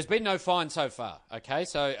on it. There's been no fine so far. Okay,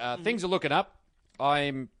 so things are looking up.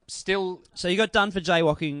 I'm still. So you got done for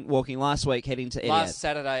jaywalking last week, heading to Etihad. Last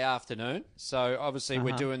Saturday afternoon. So obviously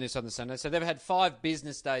we're doing this on the Sunday. So they've had 5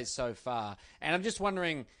 business days so far, and I'm just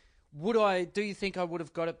wondering. Do you think I would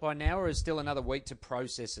have got it by now, or is still another week to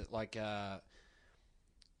process it? Like,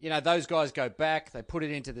 those guys go back, they put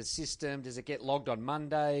it into the system. Does it get logged on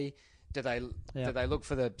Monday? Do they look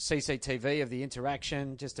for the CCTV of the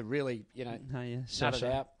interaction just to really, nut it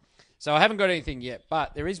out? So I haven't got anything yet,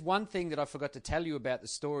 but there is one thing that I forgot to tell you about the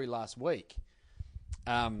story last week.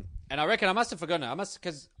 And I reckon I must have forgotten it.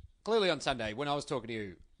 Because clearly on Sunday, when I was talking to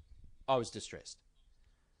you, I was distressed.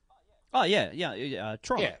 Oh, yeah,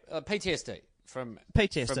 trauma. Yeah, PTSD from the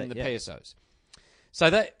PSOs. So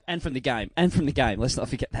that and from the game. Let's not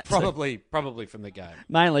forget that. Probably from the game.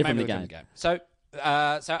 Mainly from the game. So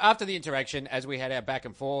after the interaction, as we had our back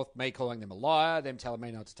and forth, me calling them a liar, them telling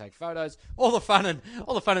me not to take photos, all the fun and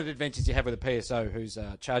adventures you have with a PSO who's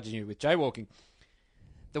charging you with jaywalking.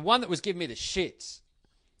 The one that was giving me the shits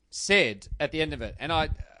said at the end of it, and I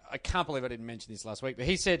can't believe I didn't mention this last week, but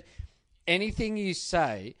he said, anything you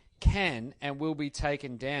say can and will be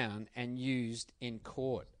taken down and used in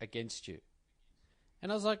court against you.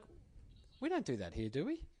 And I was like, we don't do that here, do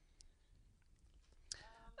we?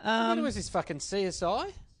 What was this fucking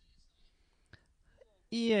CSI?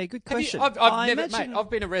 Yeah, good question. I've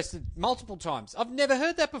been arrested multiple times. I've never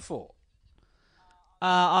heard that before.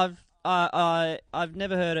 I've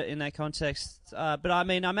never heard it in that context. But I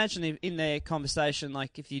mean, I imagine in their conversation,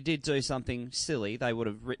 like if you did do something silly, they would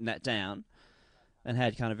have written that down and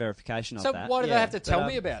had kind of verification of that. So why do they have to tell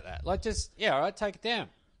me about that? Like, just all right, take it down.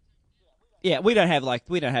 Yeah, we don't have like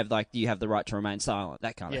you have the right to remain silent,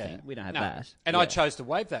 that kind of thing. We don't have that. And I chose to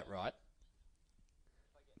waive that right.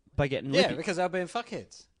 By getting lippy. Yeah, because they're being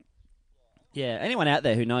fuckheads. Yeah, anyone out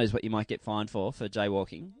there who knows what you might get fined for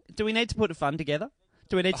jaywalking, do we need to put a fund together?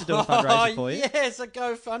 Do we need to do a fundraiser for you? Yes, a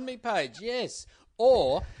GoFundMe page, yes.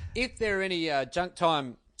 Or if there are any junk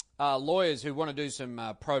time lawyers who want to do some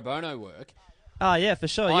pro bono work, oh, yeah, for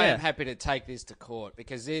sure, I am happy to take this to court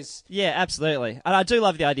because there's... Yeah, absolutely. And I do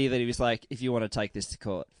love the idea that he was like, if you want to take this to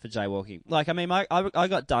court for jaywalking. Like, I mean, I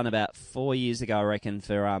got done about 4 years ago, I reckon,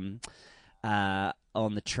 for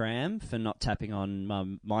on the tram for not tapping on my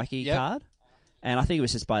Mikey card. And I think it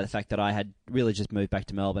was just by the fact that I had really just moved back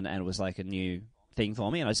to Melbourne and it was like a new thing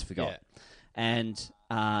for me and I just forgot.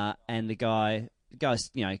 Yeah. And the guy,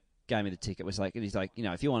 you know, gave me the ticket, was like, and he's like, you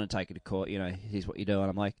know, if you want to take it to court, you know, here's what you do. And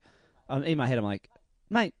I'm like, in my head, I'm like,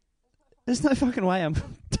 mate, there's no fucking way I'm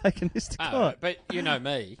taking this to court. But you know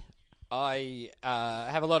me, I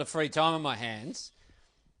have a lot of free time on my hands.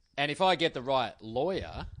 And if I get the right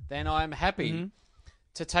lawyer, then I'm happy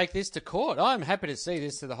to take this to court. I'm happy to see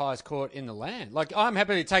this to the highest court in the land. Like, I'm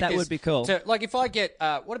happy to take this. That would be cool. Like, if I get,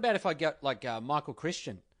 what about if I get, like, Michael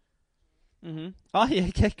Christian? Mm-hmm. Oh, yeah,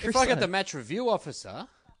 get Christian. If I get the match review officer,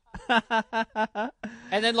 and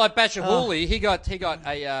then, like, Basher Hooley, he got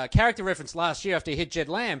a character reference last year after he hit Jed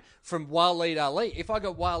Lamb from Waleed Ali. If I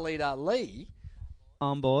got Waleed Ali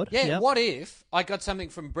on board, what if I got something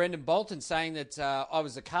from Brendan Bolton saying that I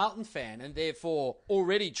was a Carlton fan and therefore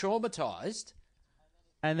already traumatised?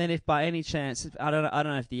 And then if by any chance, I don't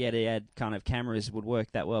know if the Etihad kind of cameras would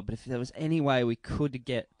work that well, but if there was any way we could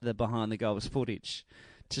get the behind the goals footage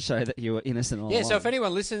to show that you were innocent all along. So if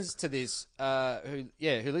anyone listens to this, who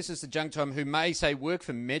listens to Junk Time, who may say work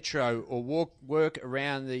for Metro or work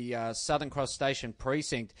around the Southern Cross Station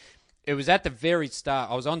precinct, it was at the very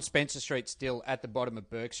start. I was on Spencer Street still at the bottom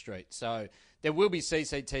of Burke Street. So there will be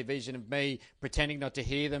CCTV vision of me pretending not to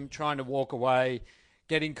hear them, trying to walk away,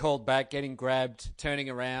 getting called back, getting grabbed, turning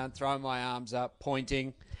around, throwing my arms up,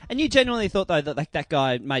 pointing. And you genuinely thought, though, that like that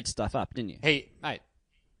guy made stuff up, didn't you? Mate,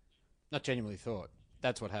 not genuinely thought.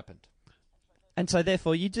 That's what happened. And so,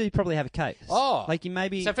 therefore, you do probably have a case. Oh. Like, you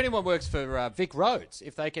maybe... So if anyone works for Vic Roads,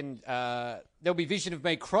 if they can... there'll be vision of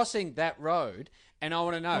me crossing that road, and I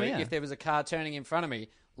want to know if there was a car turning in front of me,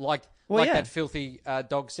 like that filthy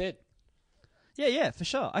dog said. Yeah, for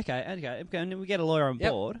sure. Okay. And we get a lawyer on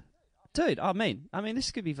board. Dude, I mean,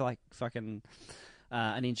 this could be like fucking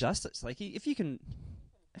an injustice. Like, if you can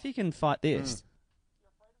fight this,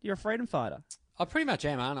 you're a freedom fighter. I pretty much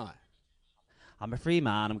am, aren't I? I'm a free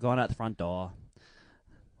man. I'm going out the front door.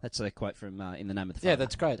 That's a quote from In the Name of the Father. Yeah,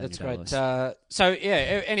 that's great. That's great.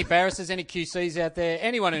 Any barristers, any QCs out there,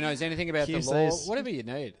 anyone who knows anything about QCs, the law, whatever you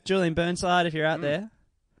need. Julian Burnside, if you're out there.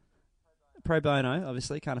 Pro bono,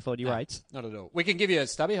 obviously. Can't afford your rates. Not at all. We can give you a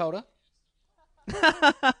stubby holder.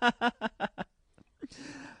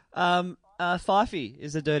 Fifey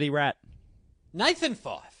is a dirty rat. Nathan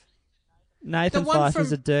Fife. Nathan Fife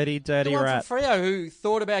is a dirty rat. The one from Freo who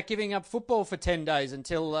thought about giving up football for 10 days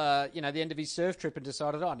until the end of his surf trip and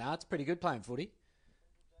decided, it's pretty good playing footy.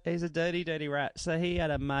 He's a dirty rat. So he had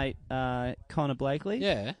a mate, Connor Blakely.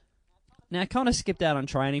 Yeah. Now, Connor skipped out on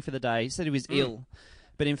training for the day. He said he was ill,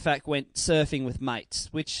 but in fact went surfing with mates,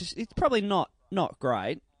 which is probably not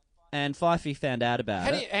great. And Fifey found out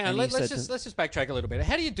about it. Hang on, let's just backtrack a little bit.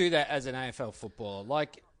 How do you do that as an AFL footballer?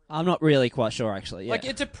 Like, I'm not really quite sure, actually. Yeah. Like,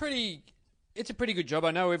 it's a pretty good job.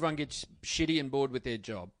 I know everyone gets shitty and bored with their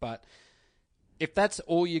job, but if that's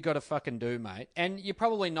all you got to fucking do, mate, and you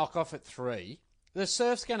probably knock off at 3, the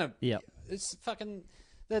surf's gonna. Yeah. It's fucking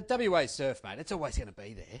the WA surf, mate. It's always gonna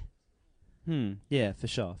be there. Yeah, for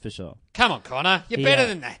sure. Come on, Connor, you're better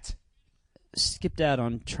than that. Skipped out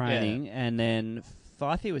on training, and then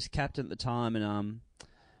Fifey was captain at the time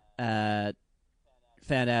and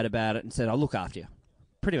found out about it and said, I'll look after you.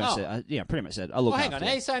 Pretty much said, I'll look after you. Hang on,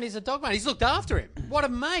 he's saying he's a dog mate. He's looked after him. What a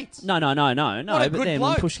mate. No. What a but then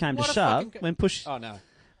bloke. When push came to shove, when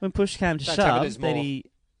push came to shove, then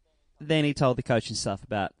then he told the coaching staff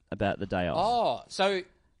about the day off. Oh, so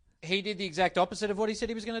he did the exact opposite of what he said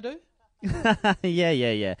he was going to do?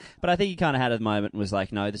 Yeah. But I think he kind of had a moment and was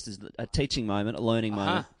like, no, this is a teaching moment, a learning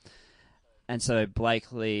moment. And so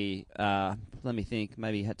Blakely, let me think,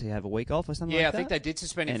 maybe he had to have a week off or something like that. Yeah, I think they did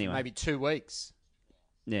suspend him for maybe 2 weeks.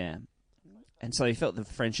 Yeah. And so he felt the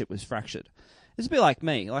friendship was fractured. It's a bit like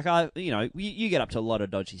me. Like, you get up to a lot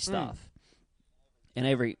of dodgy stuff. And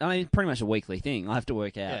pretty much a weekly thing. I have to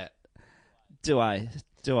work out. Yeah. Do I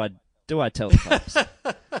tell the cops?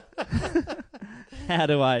 How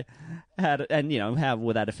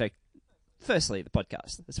will that affect, firstly, the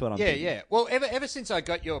podcast? That's what I'm thinking. Yeah. Well, ever since I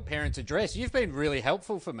got your parents' address, you've been really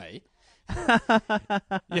helpful for me.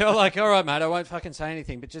 You're like, all right, mate, I won't fucking say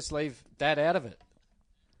anything, but just leave Dad out of it.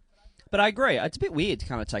 But I agree. It's a bit weird to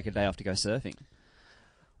kind of take a day off to go surfing.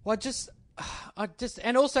 Well,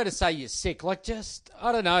 and also to say you're sick. Like,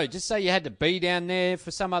 I don't know, just say you had to be down there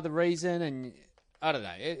for some other reason, and I don't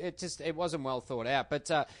know. It wasn't well thought out.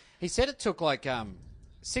 But he said it took like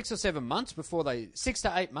 6 or 7 months 6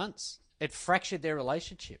 to 8 months. It fractured their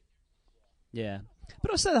relationship. Yeah.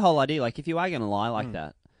 But also the whole idea, like, if you are going to lie like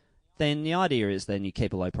that, then the idea is then you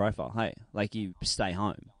keep a low profile. Hey, like, you stay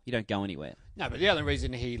home. You don't go anywhere. No, but the only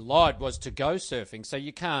reason he lied was to go surfing, so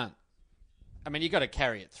you can't... I mean, you got to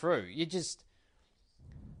carry it through. You just...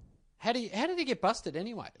 How did he get busted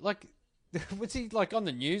anyway? Like, was he, like, on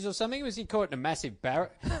the news or something? Was he caught in a massive barrel?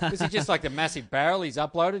 Was he just, like, the massive barrel he's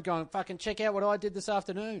uploaded going, fucking check out what I did this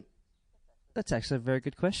afternoon? That's actually a very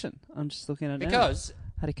good question. I'm just looking at it because now.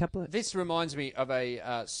 Had a couple of... This reminds me of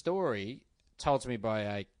a story told to me by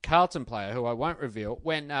a Carlton player who I won't reveal.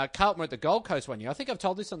 When Carlton were at the Gold Coast one year, I think I've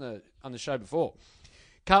told this on the show before.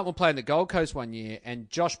 Carlton were playing the Gold Coast one year, and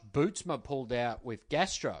Josh Bootsma pulled out with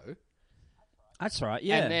gastro. That's right,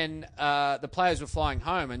 yeah. And then the players were flying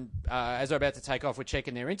home, and as they were about to take off, we're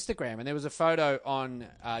checking their Instagram, and there was a photo on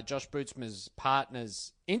Josh Bootsma's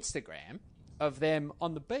partner's Instagram of them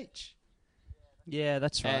on the beach. Yeah,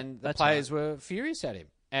 that's right. And the players were furious at him,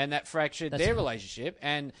 and that fractured their relationship,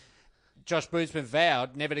 and Josh Bootsma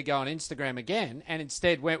vowed never to go on Instagram again, and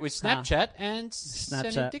instead went with Snapchat and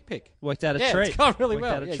sent a dick pic. Worked out a treat. Yeah, it's gone really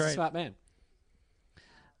well. Yeah, he's a smart man.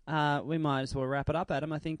 We might as well wrap it up,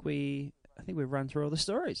 Adam. I think we've run through all the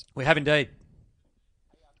stories. We have indeed.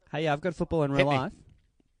 Hey, I've got football in real life.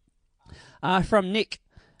 From Nick.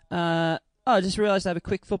 I just realised I have a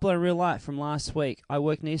quick football in real life from last week. I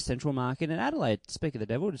work near Central Market in Adelaide. Speak of the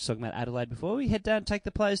devil, just talking about Adelaide before. We head down, take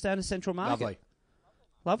the players down to Central Market.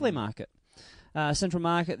 Lovely market. Central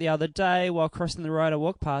Market the other day, while crossing the road, I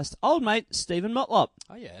walked past old mate Stephen Motlop.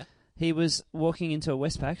 Oh, yeah. He was walking into a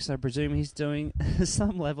Westpac, so I presume he's doing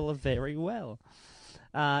some level of very well.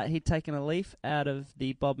 He'd taken a leaf out of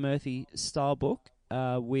the Bob Murphy style book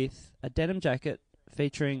with a denim jacket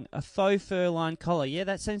featuring a faux fur-lined collar. Yeah,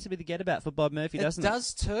 that seems to be the get-about for Bob Murphy, doesn't it? It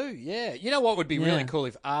does too, yeah. You know what would be really cool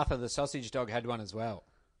if Arthur the sausage dog had one as well?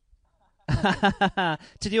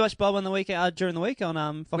 Did you watch Bob on the weekend during the week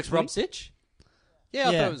on Fox? With Rob Sitch? Yeah,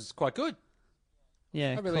 I thought it was quite good.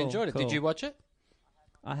 Yeah, I really enjoyed it. Cool. Did you watch it?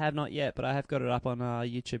 I have not yet, but I have got it up on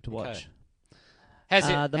YouTube to watch.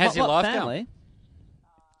 Okay. How's your life family?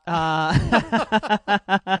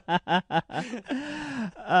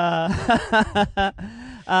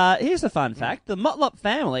 Here's a fun fact. The Motlop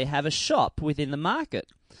family have a shop within the market.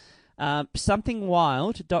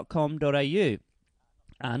 Somethingwild.com.au.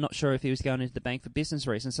 Not sure if he was going into the bank for business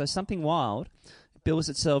reasons. So Something Wild bills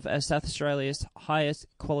itself as South Australia's highest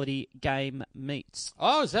quality game meats.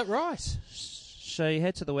 Oh, is that right? So you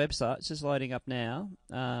head to the website. It's just loading up now.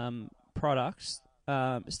 Products.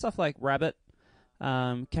 Stuff like rabbit,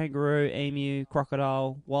 kangaroo, emu,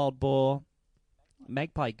 crocodile, wild boar,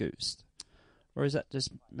 magpie goose. Or is that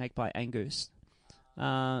just magpie and goose?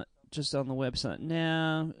 Just on the website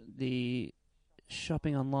now. The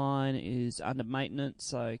shopping online is under maintenance,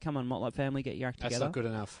 so come on, Motlop family, get your act together. That's not good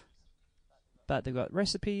enough. But they've got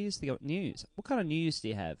recipes, they've got news. What kind of news do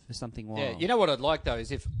you have for Something Wild? Yeah, you know what I'd like, though,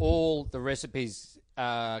 is if all the recipes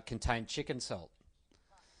contain chicken salt.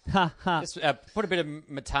 Just put a bit of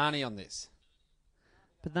Matani on this.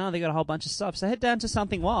 But no, they got a whole bunch of stuff. So head down to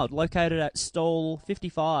Something Wild, located at stall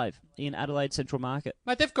 55 in Adelaide Central Market.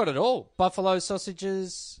 Mate, they've got it all. Buffalo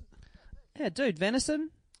sausages. Yeah, dude,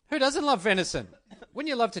 venison. Who doesn't love venison? Wouldn't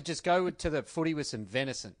you love to just go to the footy with some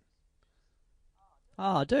venison?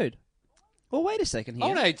 Oh, dude. Well, wait a second here. I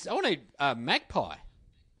want to eat magpie.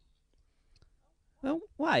 Well,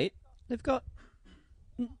 wait. They've got...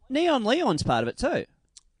 Neon Leon's part of it too.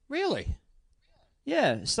 Really?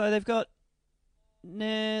 Yeah, so they've got...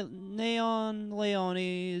 Neon Leon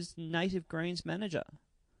is Native Greens manager.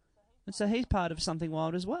 And so he's part of Something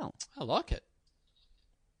Wild as well. I like it.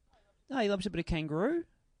 Oh, he loves a bit of kangaroo.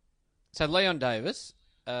 So Leon Davis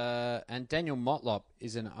and Daniel Motlop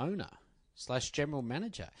is an owner / general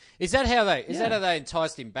manager. Is that how they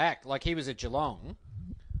enticed him back? Like he was at Geelong.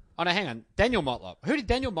 Oh no, hang on. Daniel Motlop. Who did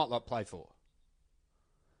Daniel Motlop play for?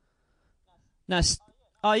 No.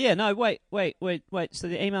 Oh yeah, no. Wait. So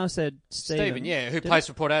the email said Stephen. Yeah, who plays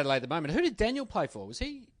for Port Adelaide at the moment. Who did Daniel play for? Was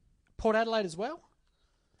he Port Adelaide as well?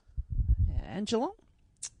 Yeah, and Geelong.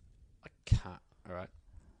 I can't. All right,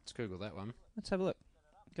 let's Google that one. Let's have a look.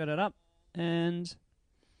 Got it up and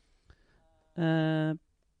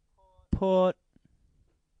Port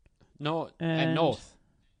North.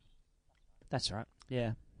 That's right.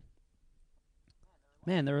 Yeah.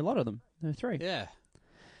 Man, there are a lot of them. There are 3. Yeah.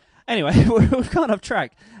 Anyway, we've gone off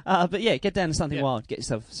track. But yeah, get down to Something Wild. Get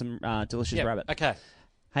yourself some delicious rabbit. Okay.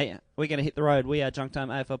 Hey, we're going to hit the road. We are Junk Time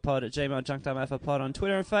AFL Pod at Gmail, Junk Time AFL Pod on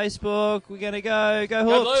Twitter and Facebook. We're going to go Hawks.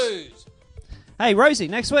 Go Blues. Hey, Rosie,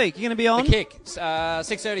 next week, you're going to be on? The Kick,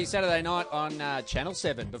 6:30 Saturday night on Channel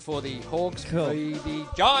 7 before the Hawks play the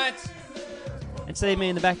Giants. And see me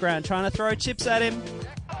in the background trying to throw chips at him.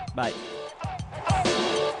 Bye.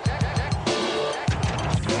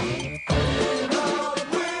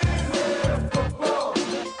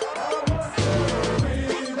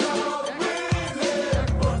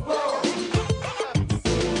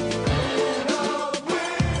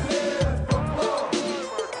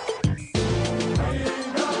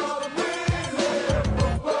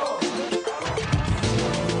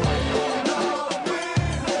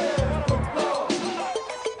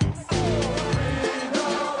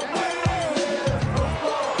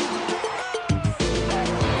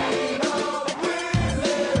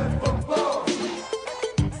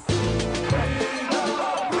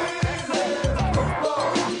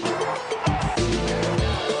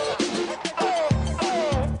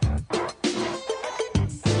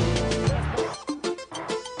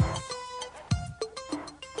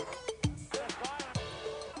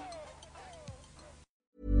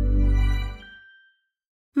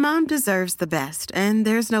 Mom deserves the best, and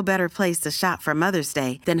there's no better place to shop for Mother's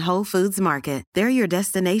Day than Whole Foods Market. They're your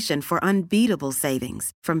destination for unbeatable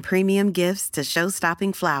savings, from premium gifts to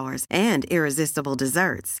show-stopping flowers and irresistible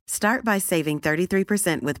desserts. Start by saving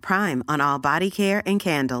 33% with Prime on all body care and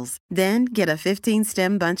candles. Then get a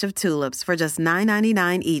 15-stem bunch of tulips for just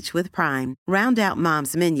 $9.99 each with Prime. Round out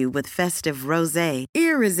Mom's menu with festive rosé,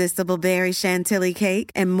 irresistible berry chantilly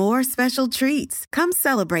cake, and more special treats. Come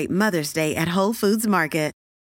celebrate Mother's Day at Whole Foods Market.